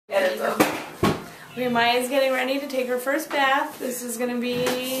go. Okay, Maya's getting ready to take her first bath. This is going to be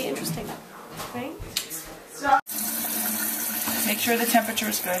interesting. Okay? So. Make sure the temperature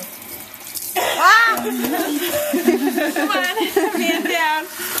is good. Ah! Come on, hand down.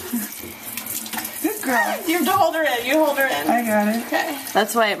 Good girl. You have to hold her in. You hold her in. I got it. Okay.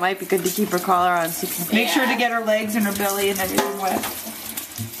 That's why it might be good to keep her collar on so you can make sure to get her legs and her belly and everything wet.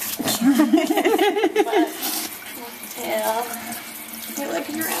 You're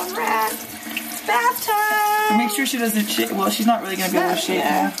looking around rat. Bath time. Make sure she doesn't shake. Well, she's not really going to be able to shake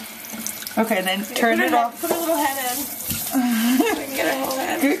now. Okay, then turn it off. Put her little head in. So we can get her whole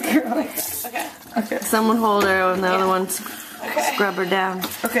head. Good girl. Okay. Okay. Someone hold her and the other one scrub her down.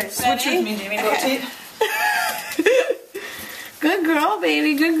 Okay, switch with me, Jamie. Rotate. Good girl,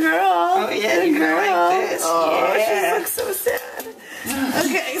 baby. Good girl. Oh, yeah, good you're girl. like this. Oh, yeah. she looks so sad.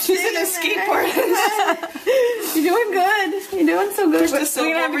 Okay, she's in a skateboard. You're doing good. You're doing so good. Push the soap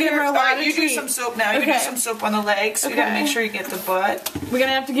We're gonna have to give her a lot Alright, of you treats. do some soap now. You do some soap on the legs. So you gotta make sure you get the butt. We're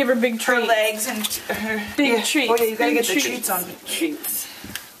gonna have to give her big treats. Her legs and her big treats. Oh yeah, you gotta big get the treats on. Treats.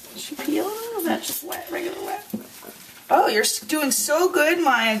 Is she peeling? Or is that just wet? Regular wet? Oh, you're doing so good,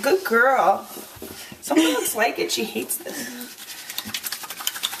 Maya. Good girl. Someone looks like it. She hates this.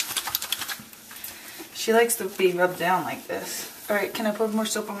 She likes to be rubbed down like this. Alright, can I put more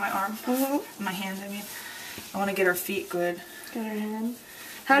soap on my arm? My hands, I mean. I want to get her feet good. Get her hand.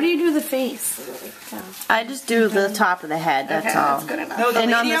 How do you do the face? I just do the top of the head, that's all. That's good enough. No, the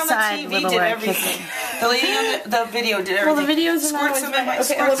and lady on the side, TV little did red everything. kissing. The lady on the video did everything. Well, the videos are squirt some in my,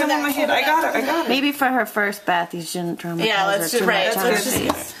 squirt some in my head. I got her. I got her. Maybe for her first bath, you shouldn't traumatize Yeah, her let's too just much on her let's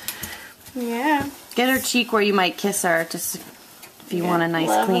face. Yeah. Get her cheek where you might kiss her, just if you want a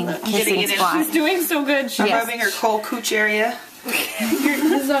nice, clean it. kissing spot. She's doing so good. I'm rubbing her cold cooch area.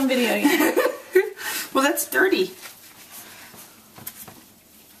 This is on video. Yeah. Well, that's dirty.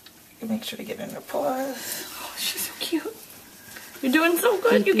 Make sure to get in her paws. Oh, she's so cute. You're doing so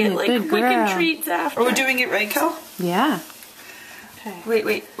good. You get like Good wicked girl. treats after. Are we doing it right, Kel? Yeah. Okay.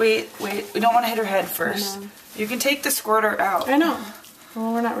 Wait. We don't want to hit her head first. You can take the squirter out. I know.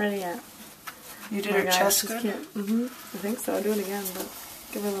 Well, we're not ready yet. You did her chest good? I think so. I'll do it again, but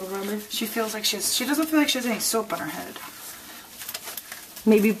give her a little rubber. She feels like she doesn't feel like she has any soap on her head.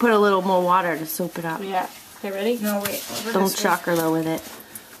 Maybe put a little more water to soap it up. Yeah. Okay, ready? No, wait. Don't shock her though with it.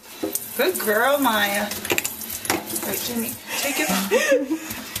 Good girl, Maya. Right, Jamie. Take it.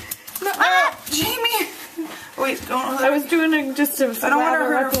 No, Jamie! Wait, don't. I was doing just to. I don't want her to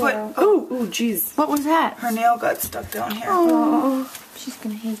hurt her foot. Oh, jeez. What was that? Her nail got stuck down here. Oh, she's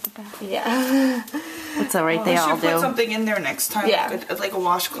gonna hate the bath. Yeah. That's alright, they We all should put do. something in there next time. Yeah. Like a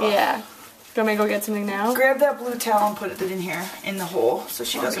washcloth. Yeah. Do you want me to go get something now? Grab that blue towel and put it in here, in the hole, so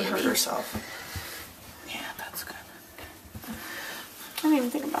she doesn't hurt herself. Yeah, that's good. I didn't even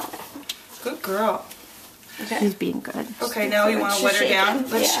think about it. Good girl. Okay. She's being good. Okay, now you want to wet her down.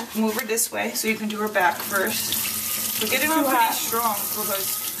 shaking, Let's yeah. move her this way so you can do her back first. We're getting her pretty strong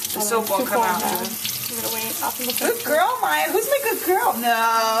because the soap won't come out. I'm gonna wait off in the Good girl, Maya. Who's my good girl?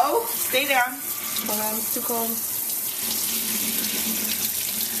 No. Stay down. Hold on, it's too cold.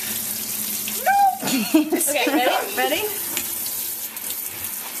 Okay, ready?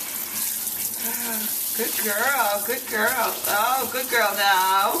 Good girl, good girl. Oh, good girl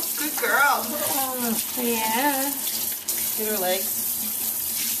now. Good girl. Yeah. Get her legs.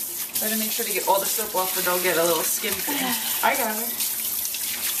 Try to make sure to get all the soap off or they'll get a little skin thing. I got her.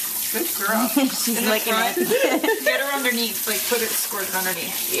 Good girl. She's In the licking front, it. get her underneath. Like put it squirted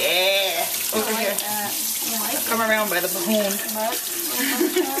underneath. Yeah. Over here. Come around by the bahoon.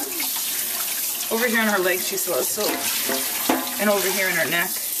 Over here on her legs she still has soap. And over here in her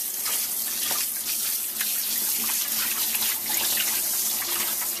neck.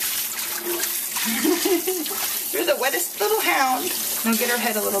 You're the wettest little hound. Now get her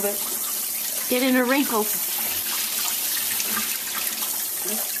head a little bit. Get in her wrinkles.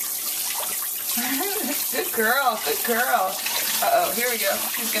 Good girl, good girl. Uh-oh, here we go.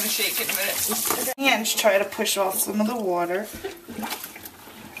 She's going to shake in a minute. And try to push off some of the water.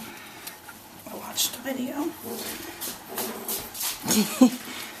 I watched the video.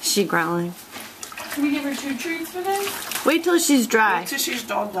 She growling. Can we give her 2 treats for this? Wait till she's dry. Wait till she's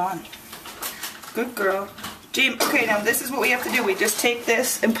all done. Good girl. Jim, okay, now this is what we have to do. We just take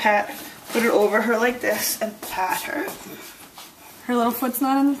this and put it over her like this and pat her. Her little foot's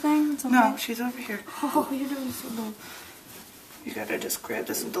not in the thing? It's okay. No, she's over here. Oh, you're doing so good. You gotta just grab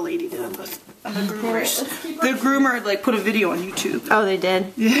this with the lady did on the groomers. The groomer like put a video on YouTube. Oh, they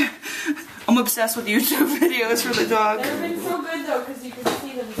did? Yeah. I'm obsessed with YouTube videos for the dog. They've been so good though because you can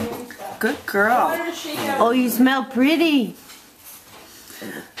see them doing stuff. Good girl. I wanted to shake out. Oh, you smell pretty.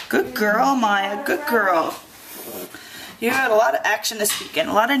 Good girl, Maya. Good girl. You had a lot of action this weekend.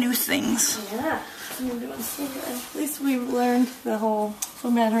 A lot of new things. Yeah. You're doing so good. At least we learned the whole.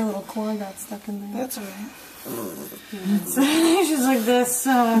 So mad her little cord got stuck in there. That's alright. She's like, this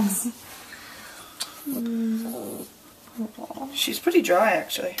sucks. She's pretty dry,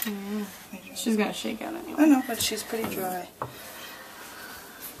 actually. Yeah. She's gonna shake out anyway. I know, but she's pretty dry.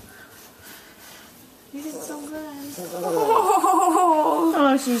 You did so good.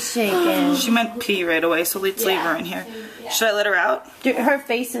 Oh, she's shaking. She meant pee right away, so let's leave her in here. Yeah. Should I let her out? Dude, her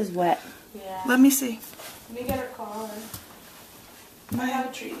face is wet. Yeah. Let me see. Let me get her collar. I have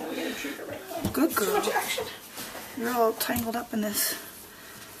a treat. Then we gotta treat her right away. Good Too girl. much action. You're all tangled up in this.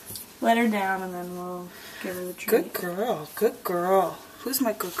 Let her down and then we'll give her the treat. Good girl. Good girl. Who's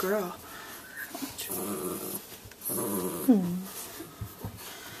my good girl?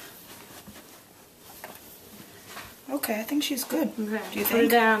 Okay, I think she's good. Okay. Do you Put her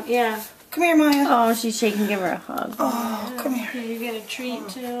think? down. Yeah. Come here, Maya. Oh, she's shaking. Give her a hug. Oh, come here. Here, you get a treat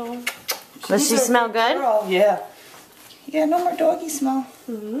too. Does she smell good? Girl. Yeah. Yeah, no more doggy smell.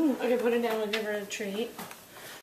 Okay, put her down. We'll give her a treat.